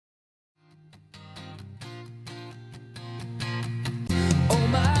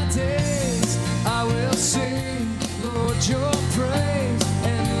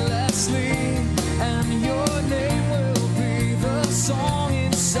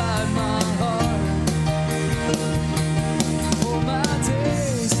inside my heart. For my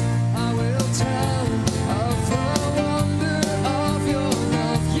days I will tell of the wonder of your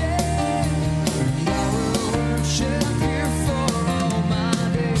love, yeah. And I will worship you for all my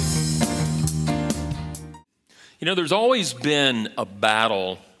days. You know, there's always been a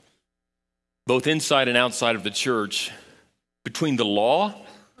battle, both inside and outside of the church, between the law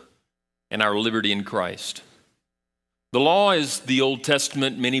and our liberty in Christ. The law is the Old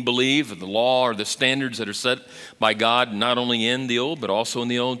Testament, many believe. The law are the standards that are set by God, not only in the Old, but also in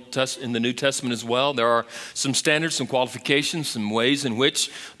the New Testament as well. There are some standards, some qualifications, some ways in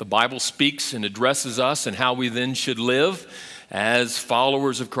which the Bible speaks and addresses us and how we then should live as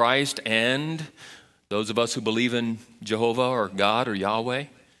followers of Christ and those of us who believe in Jehovah or God or Yahweh.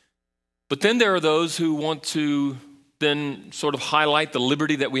 But then there are those who want to then sort of highlight the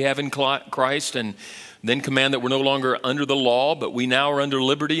liberty that we have in Christ and then command that we're no longer under the law, but we now are under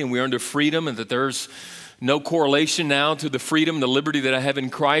liberty and we're under freedom, and that there's no correlation now to the freedom and the liberty that I have in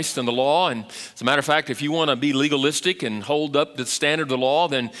Christ and the law. And as a matter of fact, if you want to be legalistic and hold up the standard of the law,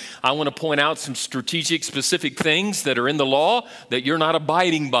 then I want to point out some strategic, specific things that are in the law that you're not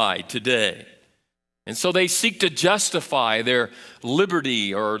abiding by today. And so they seek to justify their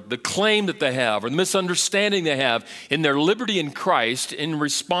liberty or the claim that they have or the misunderstanding they have in their liberty in Christ in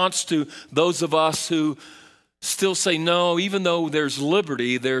response to those of us who still say, no, even though there's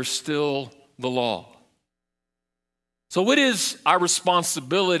liberty, there's still the law. So what is our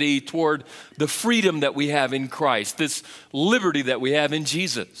responsibility toward the freedom that we have in Christ, this liberty that we have in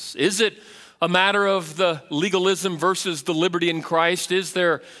Jesus? Is it a matter of the legalism versus the liberty in Christ? Is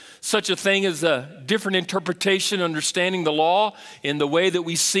there such a thing as a different interpretation, understanding the law in the way that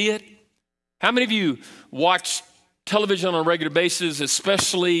we see it? How many of you watch television on a regular basis,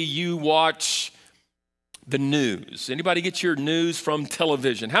 especially you watch the news? Anybody get your news from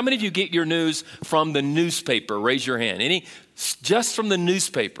television? How many of you get your news from the newspaper? Raise your hand. Any? Just from the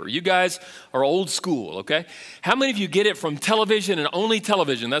newspaper. You guys are old school, okay? How many of you get it from television and only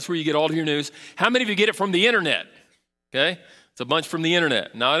television? That's where you get all of your news. How many of you get it from the internet? Okay? It's a bunch from the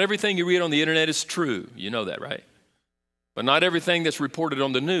internet. Not everything you read on the internet is true. You know that, right? But not everything that's reported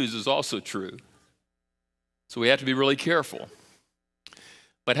on the news is also true. So we have to be really careful.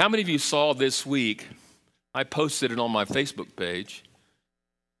 But how many of you saw this week, I posted it on my Facebook page,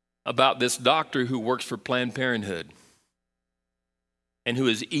 about this doctor who works for Planned Parenthood and who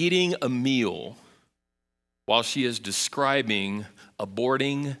is eating a meal while she is describing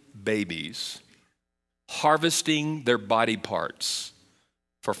aborting babies, harvesting their body parts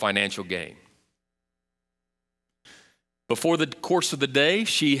for financial gain. Before the course of the day,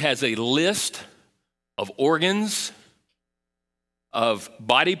 she has a list of organs, of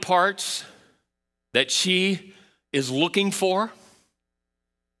body parts that she is looking for.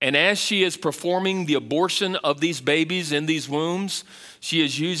 And as she is performing the abortion of these babies in these wombs, she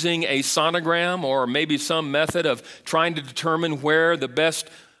is using a sonogram or maybe some method of trying to determine where the best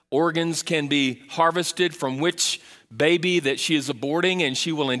organs can be harvested from which baby that she is aborting, and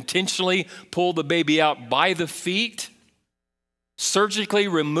she will intentionally pull the baby out by the feet, surgically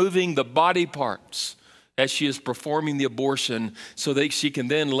removing the body parts as she is performing the abortion so that she can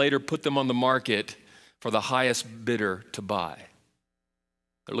then later put them on the market for the highest bidder to buy.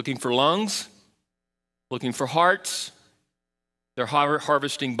 They're looking for lungs, looking for hearts. They're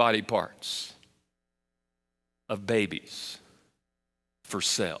harvesting body parts of babies for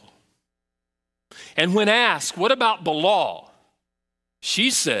sale. And when asked, what about the law?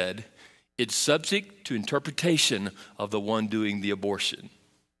 She said, it's subject to interpretation of the one doing the abortion.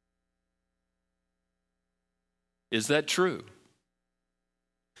 Is that true?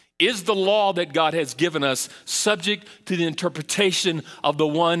 Is the law that God has given us subject to the interpretation of the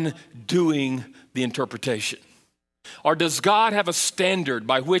one doing the interpretation? Or does God have a standard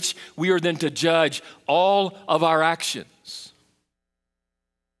by which we are then to judge all of our actions?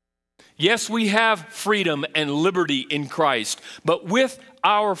 Yes, we have freedom and liberty in Christ, but with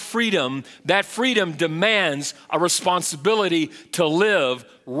our freedom, that freedom demands a responsibility to live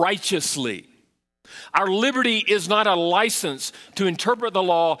righteously. Our liberty is not a license to interpret the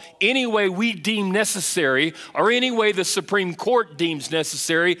law any way we deem necessary or any way the Supreme Court deems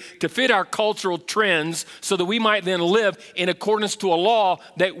necessary to fit our cultural trends so that we might then live in accordance to a law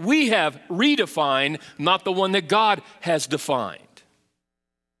that we have redefined, not the one that God has defined.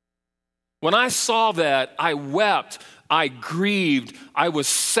 When I saw that, I wept, I grieved, I was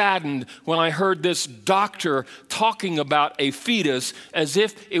saddened when I heard this doctor talking about a fetus as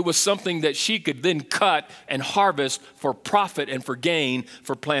if it was something that she could then cut and harvest for profit and for gain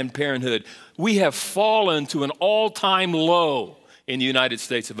for Planned Parenthood. We have fallen to an all-time low in the United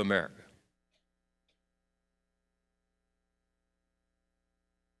States of America.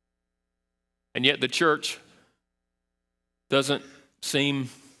 And yet the church doesn't seem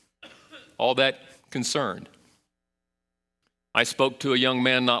all that concerned. I spoke to a young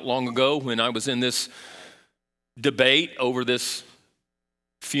man not long ago when I was in this debate over this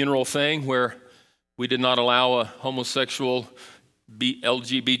funeral thing where we did not allow a homosexual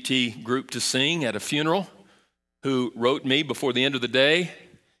LGBT group to sing at a funeral, who wrote me before the end of the day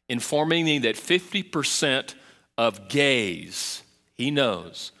informing me that 50% of gays he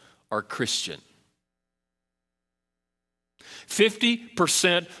knows are Christian.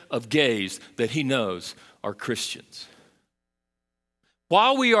 50% of gays that he knows are Christians.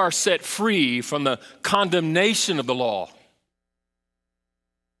 While we are set free from the condemnation of the law,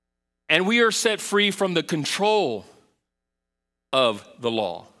 and we are set free from the control of the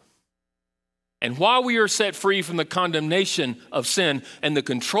law, and while we are set free from the condemnation of sin and the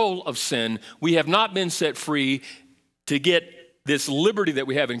control of sin, we have not been set free to get this liberty that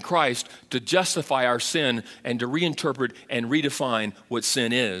we have in Christ to justify our sin and to reinterpret and redefine what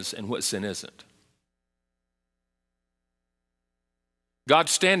sin is and what sin isn't. God's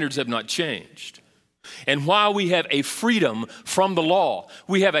standards have not changed. And while we have a freedom from the law,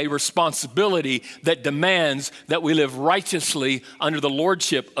 we have a responsibility that demands that we live righteously under the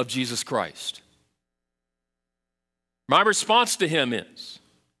lordship of Jesus Christ. My response to him is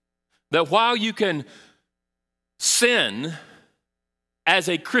that while you can sin as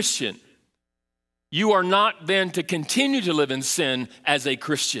a Christian, you are not then to continue to live in sin as a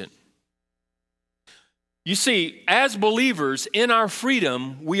Christian. You see, as believers in our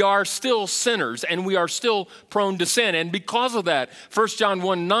freedom, we are still sinners and we are still prone to sin. And because of that, 1 John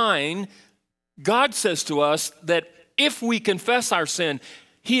 1:9, God says to us that if we confess our sin,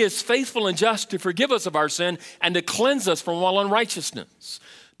 he is faithful and just to forgive us of our sin and to cleanse us from all unrighteousness.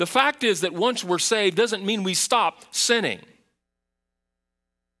 The fact is that once we're saved doesn't mean we stop sinning.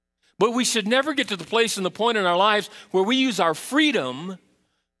 But we should never get to the place and the point in our lives where we use our freedom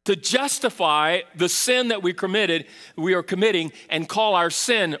to justify the sin that we are committing and call our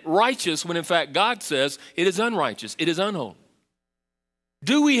sin righteous when in fact God says it is unrighteous, it is unholy.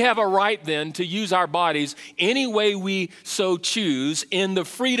 Do we have a right then to use our bodies any way we so choose in the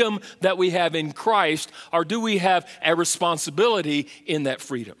freedom that we have in Christ, or do we have a responsibility in that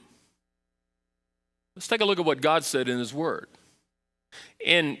freedom? Let's take a look at what God said in his word.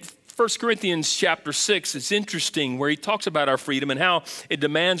 In 1 Corinthians chapter 6, it's interesting where he talks about our freedom and how it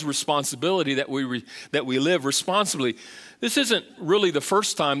demands responsibility that we live responsibly. This isn't really the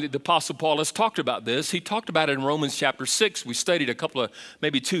first time that the Apostle Paul has talked about this. He talked about it in Romans chapter 6. We studied a couple of,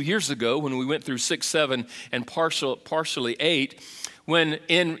 maybe 2 years ago when we went through 6, 7, and partially 8. When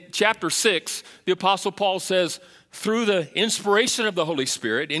in chapter 6, the Apostle Paul says, through the inspiration of the Holy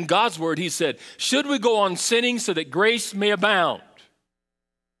Spirit, in God's word, he said, should we go on sinning so that grace may abound?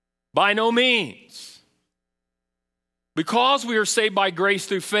 By no means. Because we are saved by grace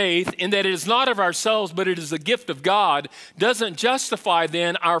through faith, in that it is not of ourselves, but it is the gift of God, doesn't justify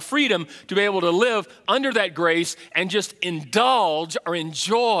then our freedom to be able to live under that grace and just indulge or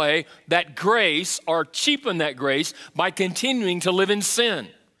enjoy that grace or cheapen that grace by continuing to live in sin.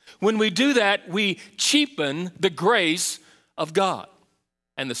 When we do that, we cheapen the grace of God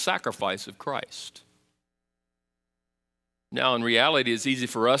and the sacrifice of Christ. Now, in reality, it's easy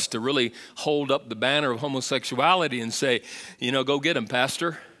for us to really hold up the banner of homosexuality and say, go get him,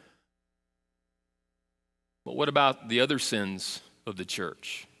 Pastor. But what about the other sins of the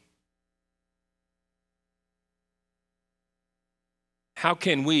church? How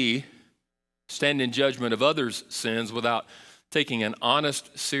can we stand in judgment of others' sins without taking an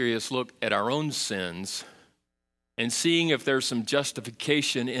honest, serious look at our own sins and seeing if there's some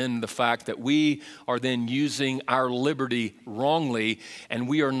justification in the fact that we are then using our liberty wrongly and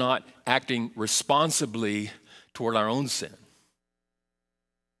we are not acting responsibly toward our own sin?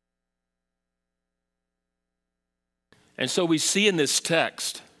 And so we see in this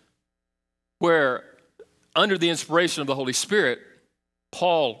text where, under the inspiration of the Holy Spirit,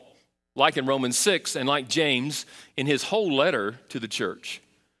 Paul, like in Romans 6 and like James in his whole letter to the church,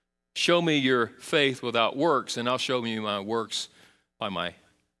 show me your faith without works, and I'll show you my works by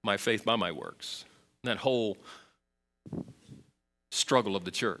my faith by my works. That whole struggle of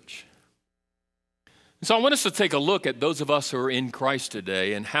the church. And so I want us to take a look at those of us who are in Christ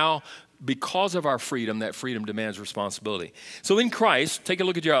today and how, because of our freedom, that freedom demands responsibility. So in Christ, take a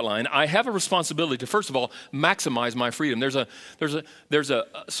look at your outline. I have a responsibility to, first of all, maximize my freedom. There's a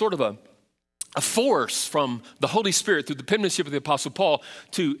sort of a force from the Holy Spirit through the penmanship of the Apostle Paul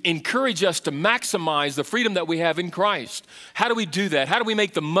to encourage us to maximize the freedom that we have in Christ. How do we do that? How do we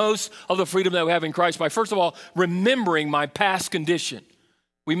make the most of the freedom that we have in Christ? By, first of all, remembering my past condition.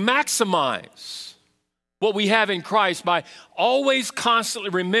 We maximize what we have in Christ by always constantly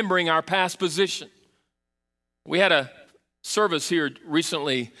remembering our past position. We had a service here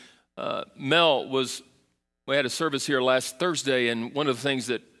recently. We had a service here last Thursday, and one of the things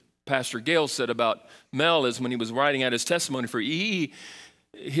that Pastor Gale said about Mel is when he was writing out his testimony for EE,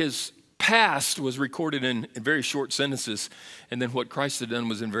 his past was recorded in very short sentences, and then what Christ had done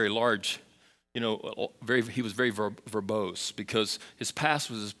was in very large, he was very verbose, because his past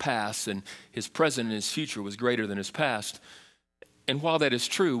was his past, and his present and his future was greater than his past. And while that is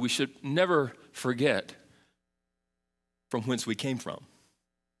true, we should never forget from whence we came from.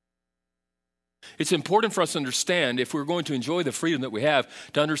 It's important for us to understand, if we're going to enjoy the freedom that we have,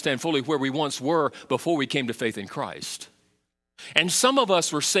 to understand fully where we once were before we came to faith in Christ. And some of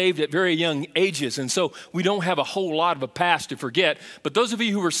us were saved at very young ages, and so we don't have a whole lot of a past to forget. But those of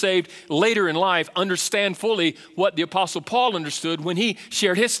you who were saved later in life understand fully what the Apostle Paul understood when he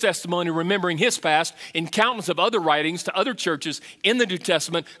shared his testimony, remembering his past in countless of other writings to other churches in the New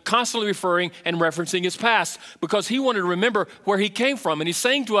Testament, constantly referring and referencing his past, because he wanted to remember where he came from. And he's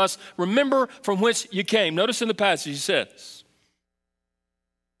saying to us, remember from whence you came. Notice in the passage he says,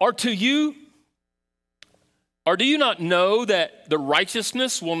 Or do you not know that the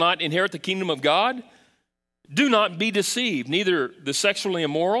righteousness will not inherit the kingdom of God? Do not be deceived, neither the sexually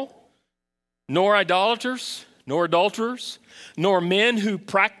immoral, nor idolaters, nor adulterers, nor men who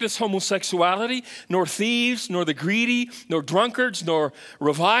practice homosexuality, nor thieves, nor the greedy, nor drunkards, nor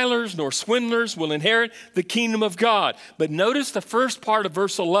revilers, nor swindlers will inherit the kingdom of God. But notice the first part of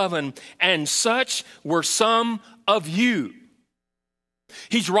verse 11, and such were some of you.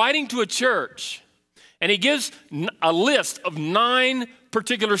 He's writing to a church, and he gives a list of 9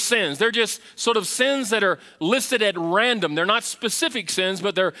 particular sins. They're just sort of sins that are listed at random. They're not specific sins,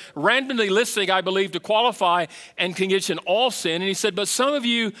 but they're randomly listed, I believe, to qualify and condition all sin. And he said, but some of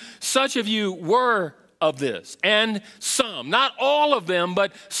you, such of you were of this. And some, not all of them,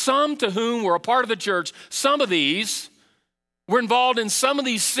 but some to whom were a part of the church, some of these were involved in some of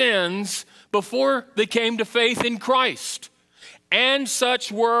these sins before they came to faith in Christ. And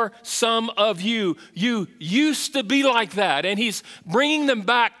such were some of you. You used to be like that. And he's bringing them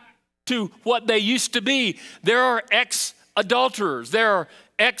back to what they used to be. There are ex-adulterers. There are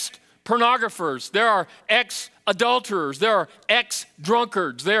ex-pornographers. There are ex-adulterers. There are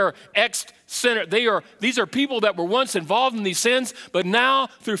ex-drunkards. There are ex-sinners. These are people that were once involved in these sins, but now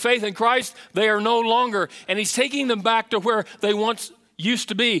through faith in Christ, they are no longer. And he's taking them back to where they once used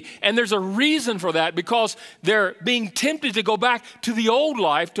to be. And there's a reason for that, because they're being tempted to go back to the old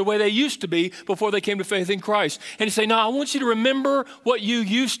life, to where they used to be before they came to faith in Christ. And he say, now I want you to remember what you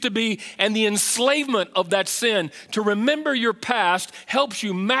used to be and the enslavement of that sin. To remember your past helps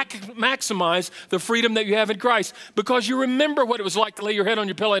you maximize the freedom that you have in Christ, because you remember what it was like to lay your head on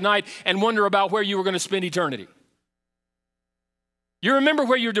your pillow at night and wonder about where you were going to spend eternity. You remember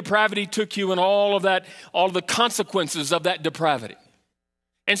where your depravity took you and all of the consequences of that depravity.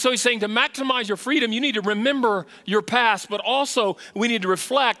 And so he's saying to maximize your freedom, you need to remember your past, but also we need to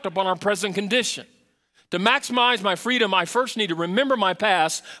reflect upon our present condition. To maximize my freedom, I first need to remember my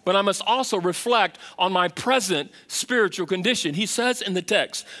past, but I must also reflect on my present spiritual condition. He says in the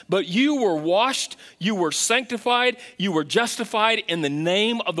text, but you were washed, you were sanctified, you were justified in the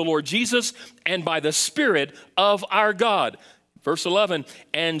name of the Lord Jesus and by the Spirit of our God. Verse 11,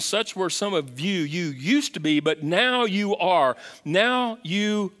 and such were some of you. You used to be, but now you are. Now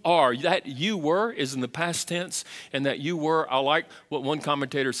you are. That you were is in the past tense, and that you were, I like what one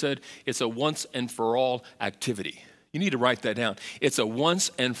commentator said, it's a once and for all activity. You need to write that down. It's a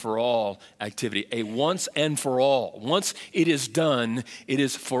once and for all activity, a once and for all. Once it is done, it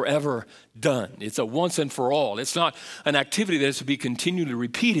is forever done. It's a once and for all. It's not an activity that is to be continually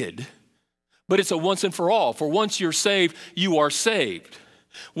repeated, but it's a once and for all. For once you're saved, you are saved.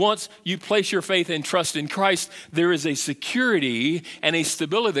 Once you place your faith and trust in Christ, there is a security and a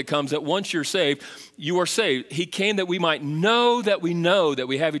stability that comes that once you're saved, you are saved. He came that we might know that we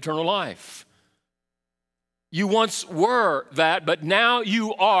have eternal life. You once were that, but now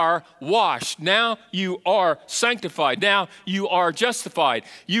you are washed. Now you are sanctified. Now you are justified.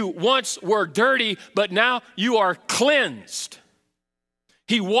 You once were dirty, but now you are cleansed.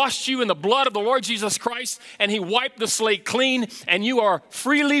 He washed you in the blood of the Lord Jesus Christ, and he wiped the slate clean, and you are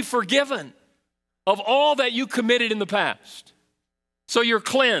freely forgiven of all that you committed in the past. So you're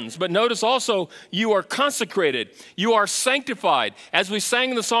cleansed, but notice also you are consecrated. You are sanctified. As we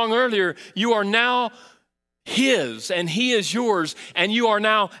sang in the song earlier, you are now his and he is yours, and you are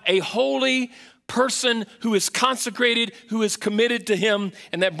now a holy person who is consecrated, who is committed to him.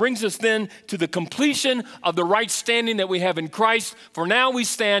 And that brings us then to the completion of the right standing that we have in Christ. For now we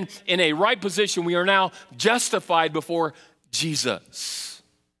stand in a right position. We are now justified before Jesus.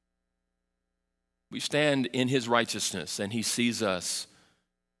 We stand in his righteousness, and he sees us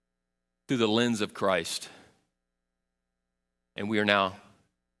through the lens of Christ. And we are now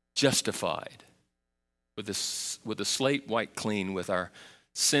justified with a slate wiped clean, with our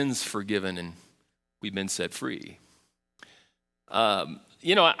sins forgiven, and we've been set free. I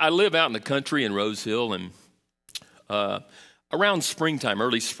live out in the country in Rose Hill, and around springtime,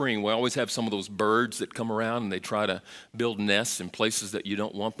 early spring, we always have some of those birds that come around and they try to build nests in places that you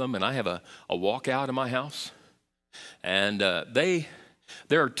don't want them. And I have a walkout in my house, and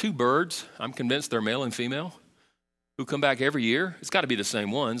there are two birds, I'm convinced they're male and female, who come back every year. It's got to be the same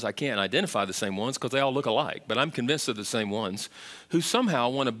ones. I can't identify the same ones because they all look alike, but I'm convinced they're the same ones, who somehow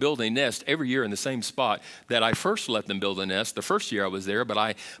want to build a nest every year in the same spot that I first let them build a nest the first year I was there, but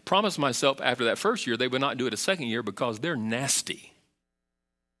I promised myself after that first year they would not do it a second year because they're nasty.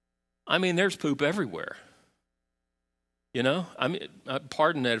 I mean, there's poop everywhere.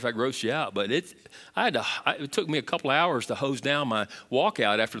 Pardon that if I gross you out, but it took me a couple of hours to hose down my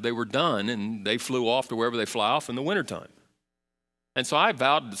walkout after they were done, and they flew off to wherever they fly off in the wintertime. And so I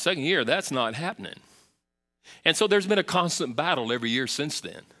vowed the second year, that's not happening. And so there's been a constant battle every year since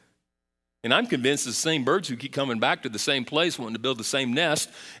then. And I'm convinced the same birds who keep coming back to the same place wanting to build the same nest,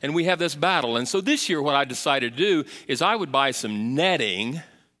 and we have this battle. And so this year what I decided to do is I would buy some netting,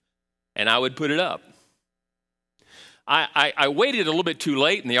 and I would put it up. I waited a little bit too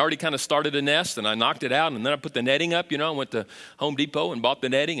late, and they already kind of started a nest, and I knocked it out, and then I put the netting up. I went to Home Depot and bought the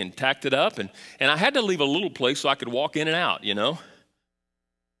netting and tacked it up, and I had to leave a little place so I could walk in and out,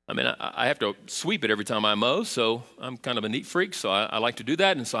 I mean, I have to sweep it every time I mow, so I'm kind of a neat freak, so I like to do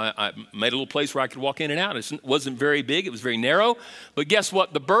that, and so I made a little place where I could walk in and out. It wasn't very big, it was very narrow, but guess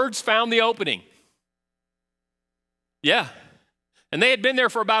what? The birds found the opening. Yeah, and they had been there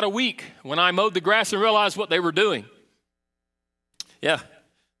for about a week when I mowed the grass and realized what they were doing. Yeah.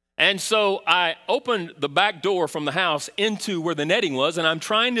 And so I opened the back door from the house into where the netting was, and I'm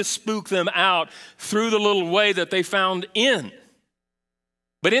trying to spook them out through the little way that they found in.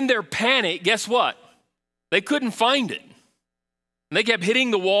 But in their panic, guess what? They couldn't find it. And they kept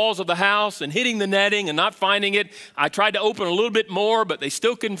hitting the walls of the house and hitting the netting and not finding it. I tried to open a little bit more, but they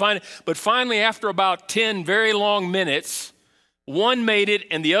still couldn't find it. But finally, after about 10 very long minutes, one made it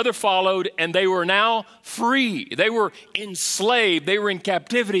and the other followed, and they were now free. They were enslaved. They were in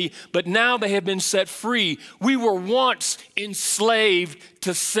captivity, but now they have been set free. We were once enslaved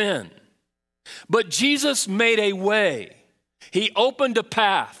to sin. But Jesus made a way. He opened a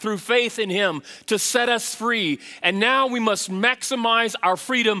path through faith in him to set us free. And now we must maximize our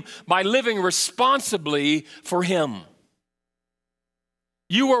freedom by living responsibly for him.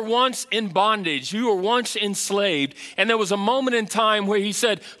 You were once in bondage. You were once enslaved. And there was a moment in time where he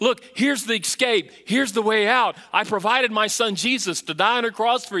said, look, here's the escape. Here's the way out. I provided my son Jesus to die on a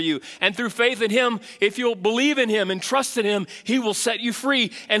cross for you. And through faith in him, if you'll believe in him and trust in him, he will set you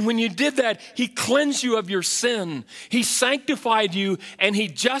free. And when you did that, he cleansed you of your sin. He sanctified you and he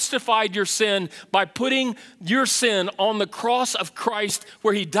justified your sin by putting your sin on the cross of Christ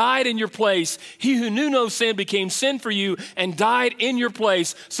where he died in your place. He who knew no sin became sin for you and died in your place,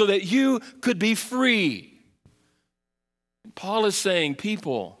 so that you could be free. Paul is saying,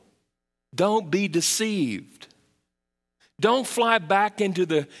 people, don't be deceived. Don't fly back into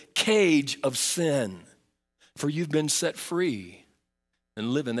the cage of sin, for you've been set free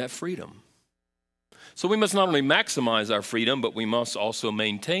and live in that freedom. So we must not only maximize our freedom, but we must also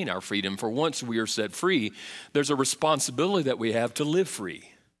maintain our freedom. For once we are set free, there's a responsibility that we have to live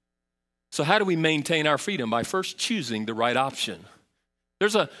free. So how do we maintain our freedom? By first choosing the right option.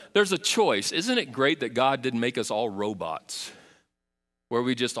 There's a choice. Isn't it great that God didn't make us all robots where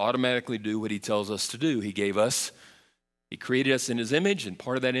we just automatically do what he tells us to do? He created us in his image, and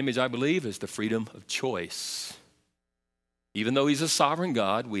part of that image, I believe, is the freedom of choice. Even though he's a sovereign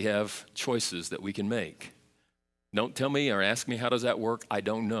God, we have choices that we can make. Don't tell me or ask me how does that work. I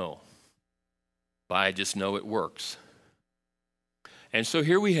don't know. But I just know it works. And so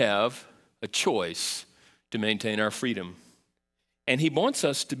here we have a choice to maintain our freedom. And he wants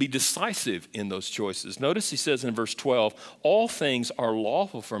us to be decisive in those choices. Notice he says in verse 12, all things are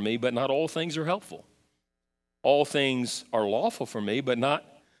lawful for me, but not all things are helpful. All things are lawful for me, but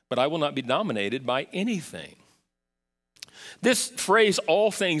I will not be dominated by anything. This phrase,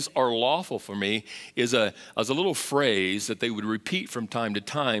 all things are lawful for me, is a little phrase that they would repeat from time to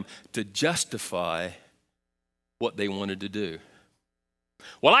time to justify what they wanted to do.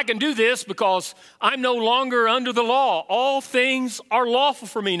 Well, I can do this because I'm no longer under the law. All things are lawful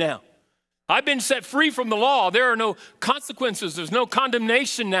for me now. I've been set free from the law. There are no consequences. There's no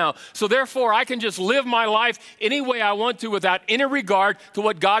condemnation now. So therefore, I can just live my life any way I want to without any regard to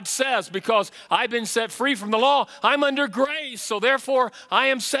what God says because I've been set free from the law. I'm under grace. So therefore, I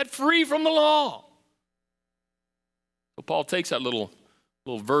am set free from the law. So Paul takes that little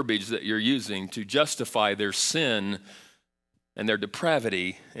verbiage that you're using to justify their sin and their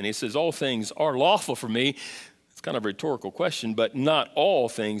depravity, and he says, all things are lawful for me. It's kind of a rhetorical question, but not all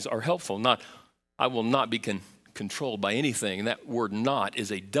things are helpful. I will not be controlled by anything. And that word not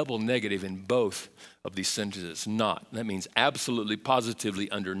is a double negative in both of these sentences. Not. That means absolutely,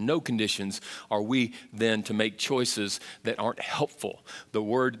 positively, under no conditions are we then to make choices that aren't helpful. The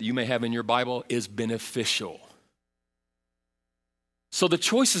word you may have in your Bible is beneficial. So the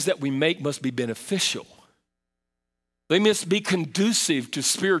choices that we make must be beneficial. They must be conducive to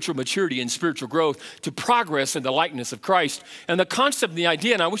spiritual maturity and spiritual growth, to progress in the likeness of Christ. And the concept and the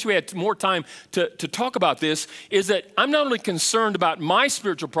idea, and I wish we had more time to talk about this, is that I'm not only concerned about my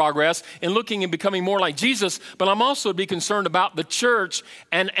spiritual progress and looking and becoming more like Jesus, but I'm also to be concerned about the church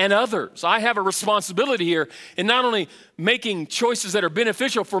and others. I have a responsibility here in not only making choices that are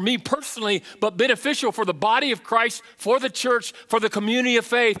beneficial for me personally, but beneficial for the body of Christ, for the church, for the community of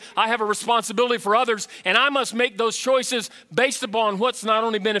faith. I have a responsibility for others, and I must make those choices based upon what's not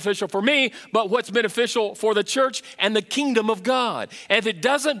only beneficial for me, but what's beneficial for the church and the kingdom of God. And if it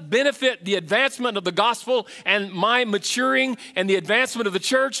doesn't benefit the advancement of the gospel and my maturing and the advancement of the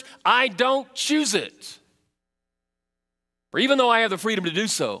church, I don't choose it. For even though I have the freedom to do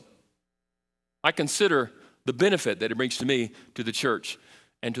so, I consider the benefit that it brings to me, to the church,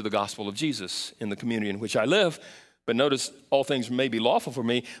 and to the gospel of Jesus in the community in which I live. But notice, all things may be lawful for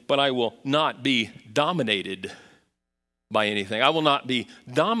me, but I will not be dominated by anything. I will not be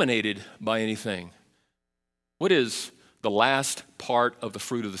dominated by anything. What is the last part of the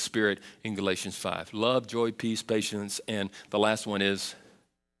fruit of the Spirit in Galatians 5? Love, joy, peace, patience, and the last one is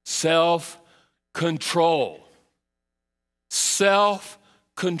self-control.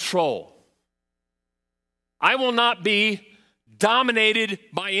 Self-control. I will not be dominated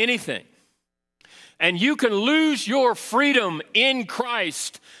by anything. And you can lose your freedom in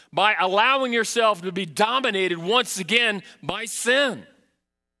Christ by allowing yourself to be dominated once again by sin.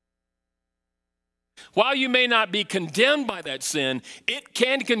 While you may not be condemned by that sin, it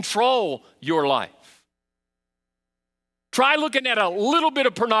can control your life. Try looking at a little bit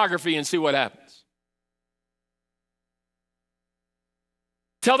of pornography and see what happens.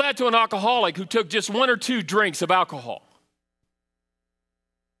 Tell that to an alcoholic who took just 1 or 2 drinks of alcohol.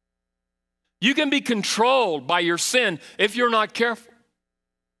 You can be controlled by your sin if you're not careful.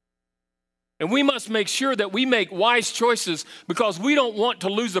 And we must make sure that we make wise choices because we don't want to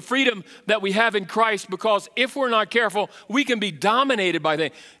lose the freedom that we have in Christ, because if we're not careful, we can be dominated by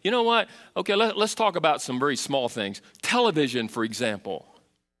things. You know what? Okay, let's talk about some very small things. Television, for example.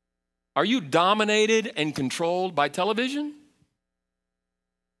 Are you dominated and controlled by television?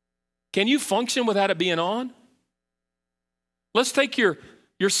 Can you function without it being on? Let's take your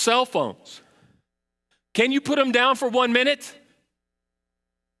cell phones. Can you put them down for 1 minute?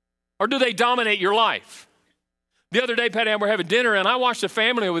 Or do they dominate your life? The other day, Patty and I were having dinner, and I watched a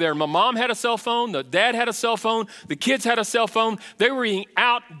family over there. My mom had a cell phone. The dad had a cell phone. The kids had a cell phone. They were eating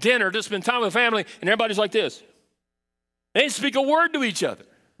out dinner to spend time with the family, and everybody's like this. They didn't speak a word to each other.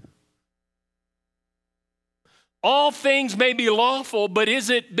 All things may be lawful, but is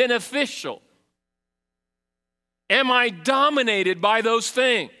it beneficial? Am I dominated by those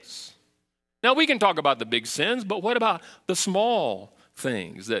things? Now, we can talk about the big sins, but what about the small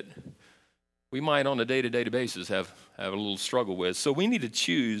things that we might on a day-to-day basis have a little struggle with? So we need to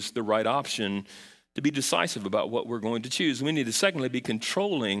choose the right option to be decisive about what we're going to choose. We need to, secondly, be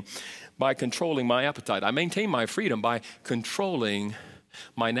controlling by controlling my appetite. I maintain my freedom by controlling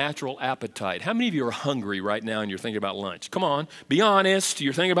my natural appetite. How many of you are hungry right now and you're thinking about lunch? Come on, be honest.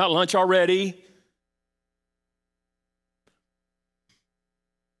 You're thinking about lunch already.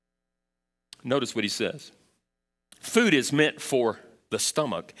 Notice what he says. Food is meant for the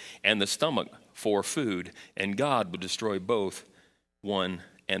stomach, and the stomach for food, and God will destroy both one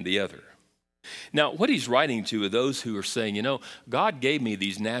and the other. Now, what he's writing to are those who are saying, you know, God gave me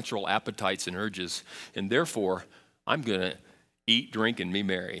these natural appetites and urges, and therefore I'm going to eat, drink, and be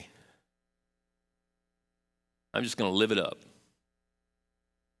merry. I'm just going to live it up.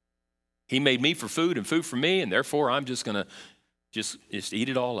 He made me for food and food for me, and therefore I'm just going to just eat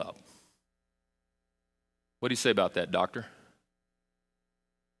it all up. What do you say about that, doctor?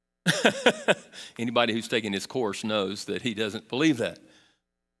 Anybody who's taken his course knows that he doesn't believe that.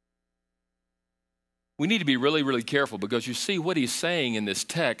 We need to be really, really careful because you see what he's saying in this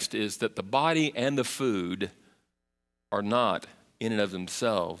text is that the body and the food are not in and of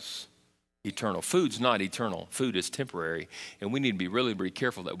themselves eternal. Food's not eternal. Food is temporary. And we need to be really, really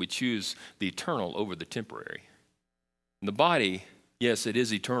careful that we choose the eternal over the temporary. And the body, yes, it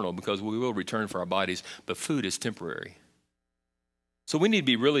is eternal because we will return for our bodies, but food is temporary. So we need to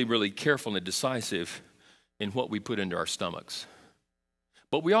be really, really careful and decisive in what we put into our stomachs.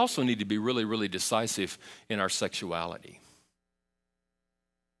 But we also need to be really, really decisive in our sexuality.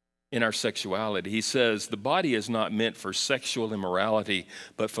 In our sexuality, he says, the body is not meant for sexual immorality,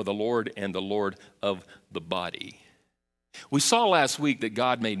 but for the Lord and the Lord of the body. We saw last week that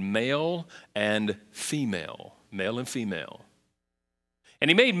God made male and female. And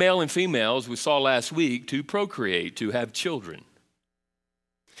he made male and female, as we saw last week, to procreate, to have children.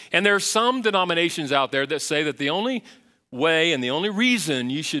 And there are some denominations out there that say that the only way and the only reason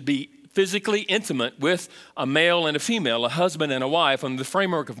you should be physically intimate with a male and a female, a husband and a wife, under the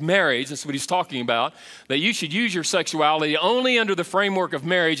framework of marriage, that's what he's talking about, that you should use your sexuality only under the framework of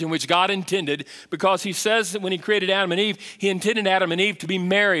marriage in which God intended, because he says that when he created Adam and Eve, he intended Adam and Eve to be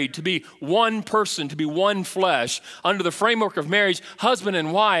married, to be one person, to be one flesh. Under the framework of marriage, husband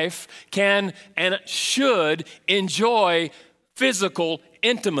and wife can and should enjoy physical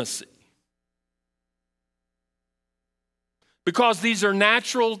intimacy. Because these are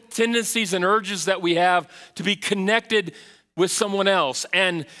natural tendencies and urges that we have to be connected with someone else.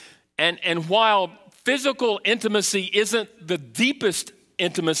 And while physical intimacy isn't the deepest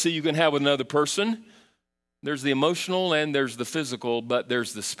intimacy you can have with another person, there's the emotional and there's the physical, but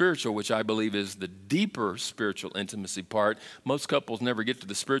there's the spiritual, which I believe is the deeper spiritual intimacy part. Most couples never get to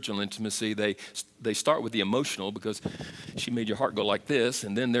the spiritual intimacy. They start with the emotional because she made your heart go like this,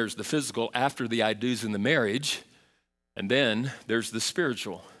 and then there's the physical after the I do's in the marriage. And then there's the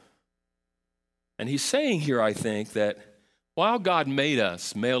spiritual. And he's saying here, I think, that while God made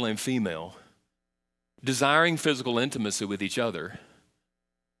us male and female, desiring physical intimacy with each other,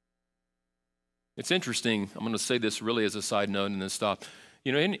 it's interesting. I'm going to say this really as a side note and then stop.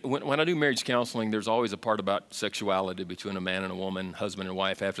 You know, when I do marriage counseling, there's always a part about sexuality between a man and a woman, husband and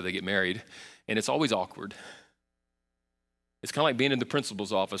wife after they get married, and it's always awkward. It's kind of like being in the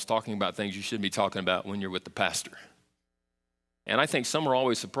principal's office talking about things you shouldn't be talking about when you're with the pastor. And I think some are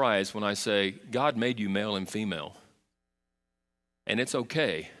always surprised when I say, God made you male and female. And it's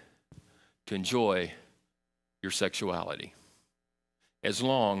okay to enjoy your sexuality as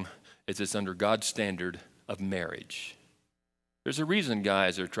long as it's under God's standard of marriage. There's a reason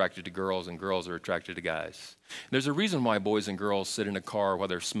guys are attracted to girls and girls are attracted to guys. There's a reason why boys and girls sit in a car while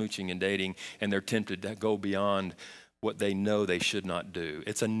they're smooching and dating and they're tempted to go beyond what they know they should not do.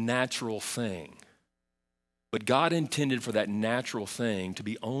 It's a natural thing. But God intended for that natural thing to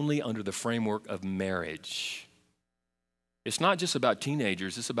be only under the framework of marriage. It's not just about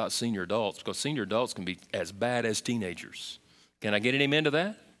teenagers, it's about senior adults, because senior adults can be as bad as teenagers. Can I get an amen to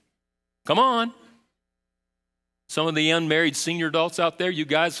that? Come on. Some of the unmarried senior adults out there, you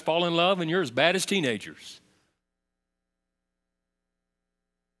guys fall in love and you're as bad as teenagers.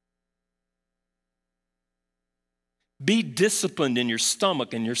 Be disciplined in your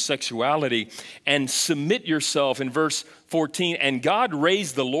stomach and your sexuality and submit yourself in verse 14. And God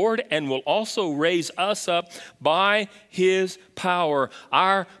raised the Lord and will also raise us up by his power.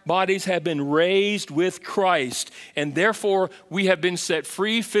 Our bodies have been raised with Christ, and therefore we have been set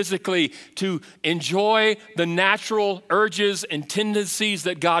free physically to enjoy the natural urges and tendencies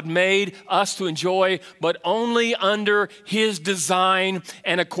that God made us to enjoy, but only under his design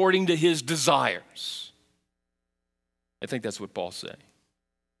and according to his desires. I think that's what Paul's saying.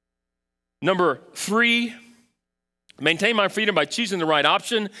 Number 3, maintain my freedom by choosing the right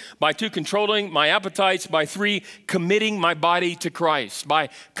option. By 2, controlling my appetites. By 3, committing my body to Christ. By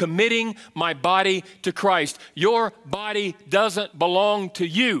committing my body to Christ. Your body doesn't belong to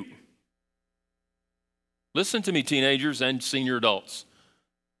you. Listen to me, teenagers and senior adults.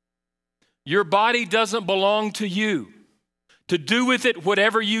 Your body doesn't belong to you. To do with it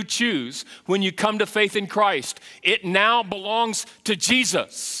whatever you choose when you come to faith in Christ. It now belongs to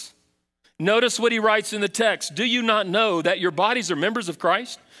Jesus. Notice what he writes in the text. Do you not know that your bodies are members of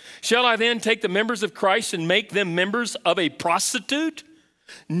Christ? Shall I then take the members of Christ and make them members of a prostitute?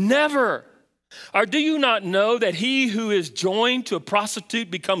 Never. Or do you not know that he who is joined to a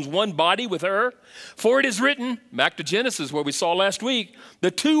prostitute becomes one body with her? For it is written, back to Genesis where we saw last week,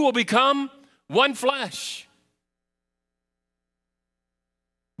 the two will become one flesh.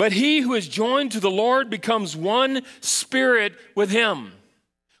 But he who is joined to the Lord becomes one spirit with him.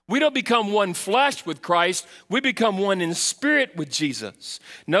 We don't become one flesh with Christ. We become one in spirit with Jesus.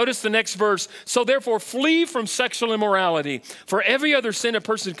 Notice the next verse. So therefore, flee from sexual immorality. For every other sin a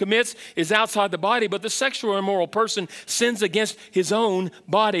person commits is outside the body, but the sexual immoral person sins against his own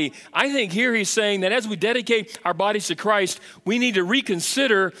body. I think here he's saying that as we dedicate our bodies to Christ, we need to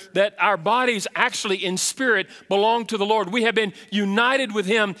reconsider that our bodies actually in spirit belong to the Lord. We have been united with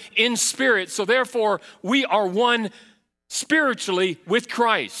him in spirit. So therefore, we are one spiritually with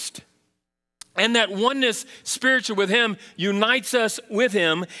Christ. And that oneness spiritual with him unites us with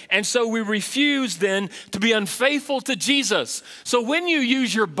him. And so we refuse then to be unfaithful to Jesus. So when you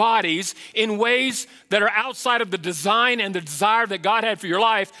use your bodies in ways that are outside of the design and the desire that God had for your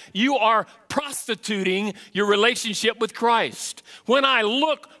life, you are prostituting your relationship with Christ. When I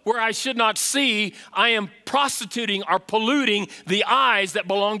look where I should not see, I am prostituting or polluting the eyes that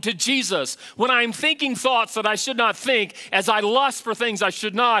belong to Jesus. When I'm thinking thoughts that I should not think, as I lust for things I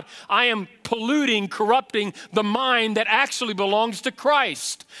should not, I am polluting, corrupting the mind that actually belongs to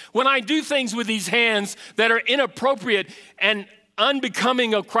Christ. When I do things with these hands that are inappropriate and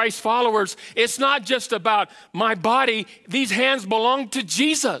unbecoming of Christ's followers, it's not just about my body. These hands belong to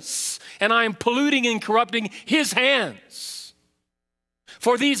Jesus, and I am polluting and corrupting his hands.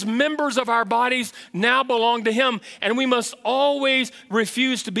 For these members of our bodies now belong to him, and we must always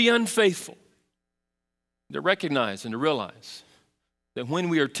refuse to be unfaithful. To recognize and to realize that when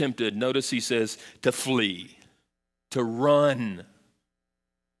we are tempted, notice he says to flee, to run,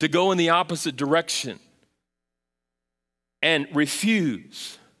 to go in the opposite direction, and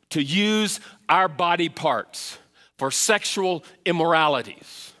refuse to use our body parts for sexual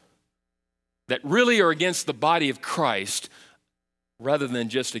immoralities that really are against the body of Christ rather than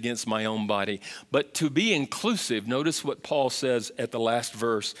just against my own body. But to be inclusive, notice what Paul says at the last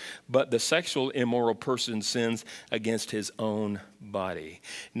verse, but the sexual immoral person sins against his own body.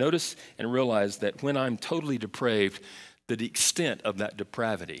 Notice and realize that when I'm totally depraved, the extent of that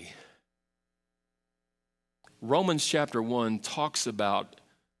depravity. Romans chapter 1 talks about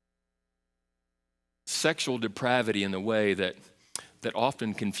sexual depravity in the way that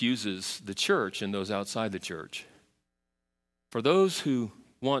often confuses the church and those outside the church. For those who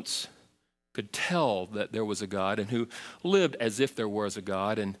once could tell that there was a God and who lived as if there was a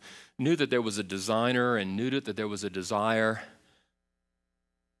God and knew that there was a designer and knew that there was a desire,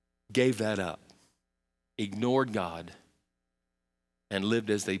 gave that up, ignored God, and lived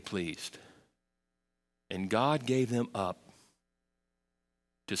as they pleased. And God gave them up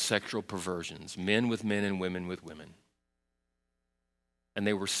to sexual perversions, men with men and women with women. And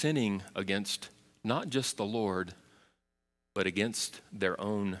they were sinning against not just the Lord, but against their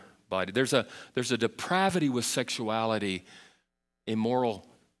own body. There's a depravity with sexuality, immoral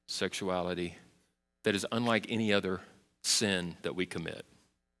sexuality, that is unlike any other sin that we commit.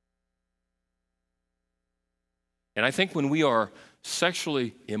 And I think when we are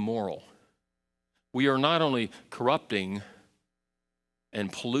sexually immoral, we are not only corrupting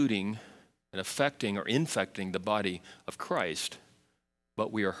and polluting and affecting or infecting the body of Christ,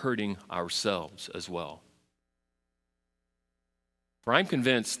 but we are hurting ourselves as well. For I'm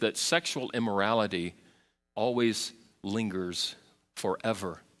convinced that sexual immorality always lingers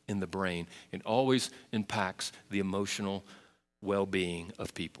forever in the brain. It always impacts the emotional well-being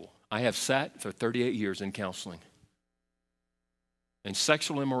of people. I have sat for 38 years in counseling, and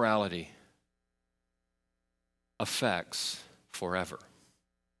sexual immorality affects forever.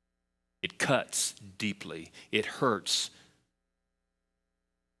 It cuts deeply. It hurts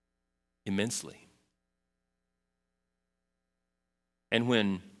immensely. And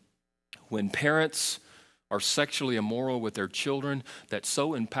when parents are sexually immoral with their children, that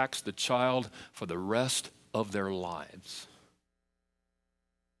so impacts the child for the rest of their lives.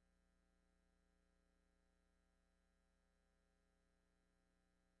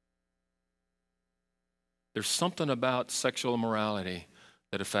 There's something about sexual immorality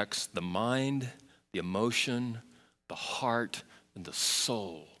that affects the mind, the emotion, the heart, and the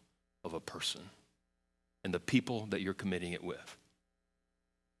soul of a person and the people that you're committing it with.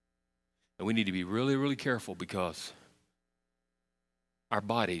 And we need to be really, really careful because our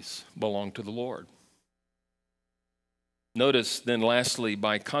bodies belong to the Lord. Notice then lastly,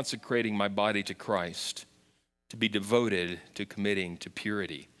 by consecrating my body to Christ, to be devoted to committing to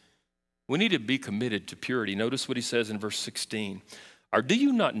purity. We need to be committed to purity. Notice what he says in verse 16. Or do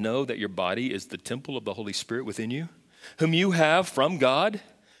you not know that your body is the temple of the Holy Spirit within you, whom you have from God?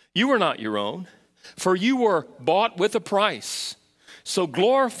 You are not your own, for you were bought with a price. So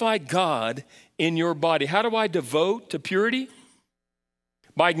glorify God in your body. How do I devote to purity?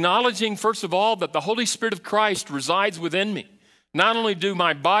 By acknowledging, first of all, that the Holy Spirit of Christ resides within me. Not only do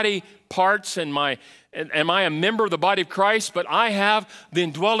my body parts am I a member of the body of Christ, but I have the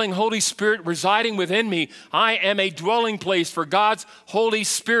indwelling Holy Spirit residing within me. I am a dwelling place for God's Holy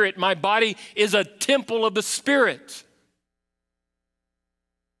Spirit. My body is a temple of the Spirit.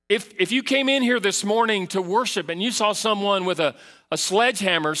 If you came in here this morning to worship and you saw someone with a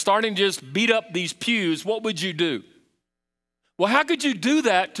sledgehammer starting to just beat up these pews, what would you do? Well, how could you do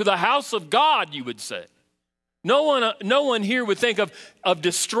that to the house of God, you would say? No one here would think of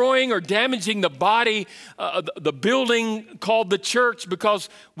destroying or damaging the body, the building called the church, because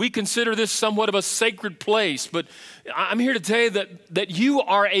we consider this somewhat of a sacred place. But I'm here to tell you that you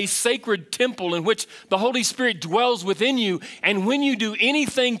are a sacred temple in which the Holy Spirit dwells within you. And when you do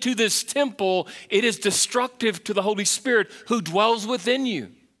anything to this temple, it is destructive to the Holy Spirit who dwells within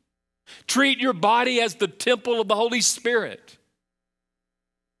you. Treat your body as the temple of the Holy Spirit,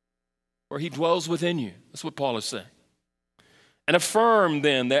 where he dwells within you. That's what Paul is saying. And affirm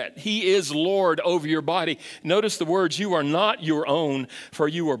then that he is Lord over your body. Notice the words, you are not your own, for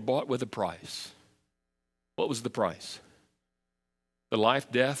you were bought with a price. What was the price? The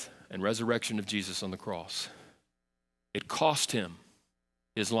life, death, and resurrection of Jesus on the cross. It cost him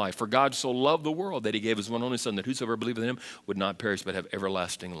his life. For God so loved the world that he gave his one only son, that whosoever believeth in him would not perish but have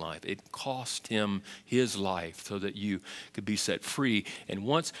everlasting life. It cost him his life so that you could be set free. And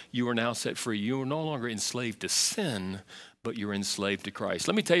once you are now set free, you are no longer enslaved to sin, but you're enslaved to Christ.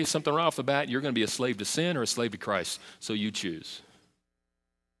 Let me tell you something right off the bat. You're going to be a slave to sin or a slave to Christ, so you choose.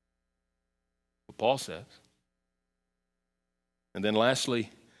 What Paul says. And then lastly,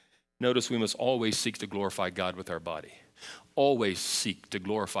 notice we must always seek to glorify God with our body. Always seek to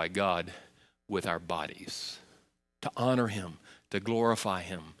glorify God with our bodies, to honor him, to glorify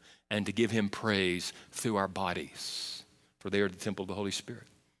him, and to give him praise through our bodies, for they are the temple of the Holy Spirit.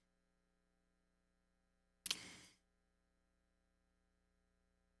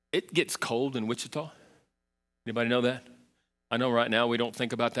 It gets cold in Wichita. Anybody know that? I know right now we don't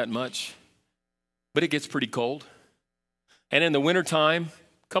think about that much, but it gets pretty cold. And in the wintertime,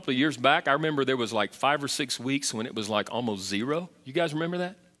 a couple of years back, I remember there was like 5 or 6 weeks when it was like almost zero. You guys remember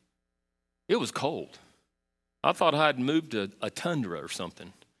that? It was cold. I thought I had moved to a tundra or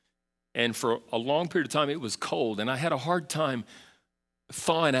something. And for a long period of time, it was cold, and I had a hard time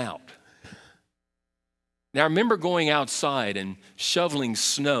thawing out. Now, I remember going outside and shoveling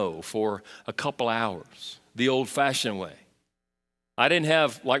snow for a couple hours, the old-fashioned way. I didn't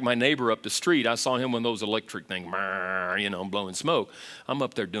have, like my neighbor up the street, I saw him with those electric things, blowing smoke. I'm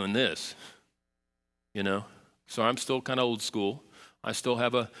up there doing this, So I'm still kind of old school. I still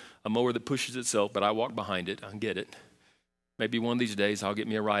have a mower that pushes itself, but I walk behind it. I get it. Maybe one of these days I'll get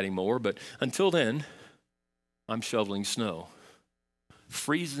me a riding mower, but until then, I'm shoveling snow,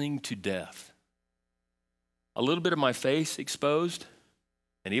 freezing to death. A little bit of my face exposed,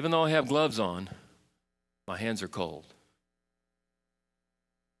 and even though I have gloves on, my hands are cold.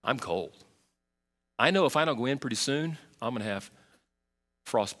 I'm cold. I know if I don't go in pretty soon, I'm going to have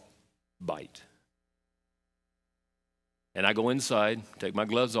frostbite. And I go inside, take my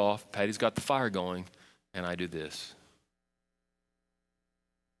gloves off, Patty's got the fire going, and I do this.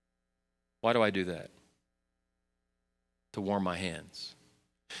 Why do I do that? To warm my hands.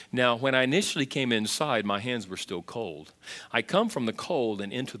 Now, when I initially came inside, my hands were still cold. I come from the cold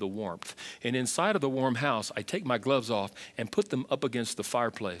and into the warmth. And inside of the warm house, I take my gloves off and put them up against the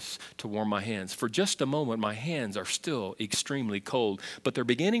fireplace to warm my hands. For just a moment, my hands are still extremely cold, but they're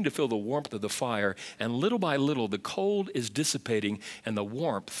beginning to feel the warmth of the fire. And little by little, the cold is dissipating and the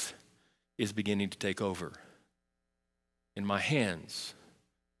warmth is beginning to take over. And my hands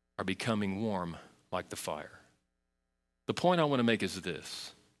are becoming warm like the fire. The point I want to make is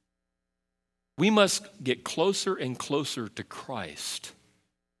this. We must get closer and closer to Christ,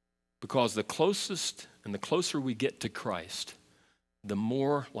 because the closest and the closer we get to Christ, the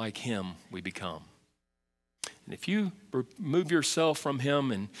more like him we become. And if you remove yourself from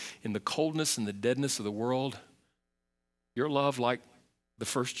him and in the coldness and the deadness of the world, your love, like the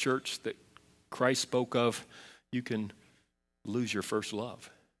first church that Christ spoke of, you can lose your first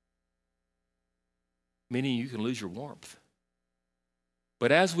love. Meaning you can lose your warmth.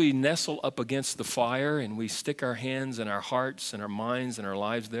 But as we nestle up against the fire and we stick our hands and our hearts and our minds and our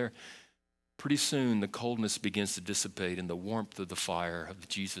lives there, pretty soon the coldness begins to dissipate and the warmth of the fire of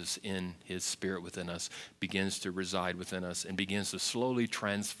Jesus in his spirit within us begins to reside within us and begins to slowly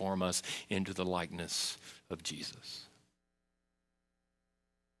transform us into the likeness of Jesus.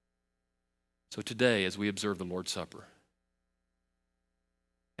 So today, as we observe the Lord's Supper,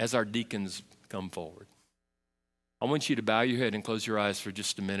 as our deacons come forward, I want you to bow your head and close your eyes for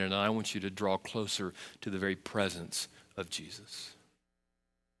just a minute, and I want you to draw closer to the very presence of Jesus.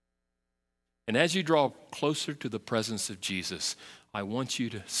 And as you draw closer to the presence of Jesus, I want you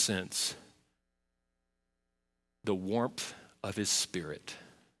to sense the warmth of his Spirit,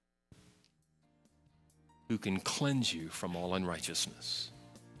 who can cleanse you from all unrighteousness.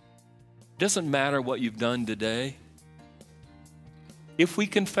 It doesn't matter what you've done today. If we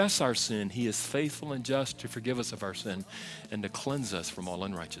confess our sin, he is faithful and just to forgive us of our sin and to cleanse us from all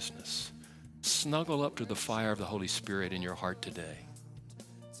unrighteousness. Snuggle up to the fire of the Holy Spirit in your heart today.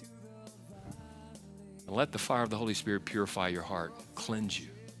 And let the fire of the Holy Spirit purify your heart, cleanse you,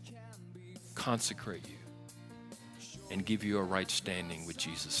 consecrate you, and give you a right standing with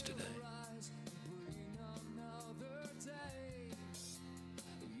Jesus today.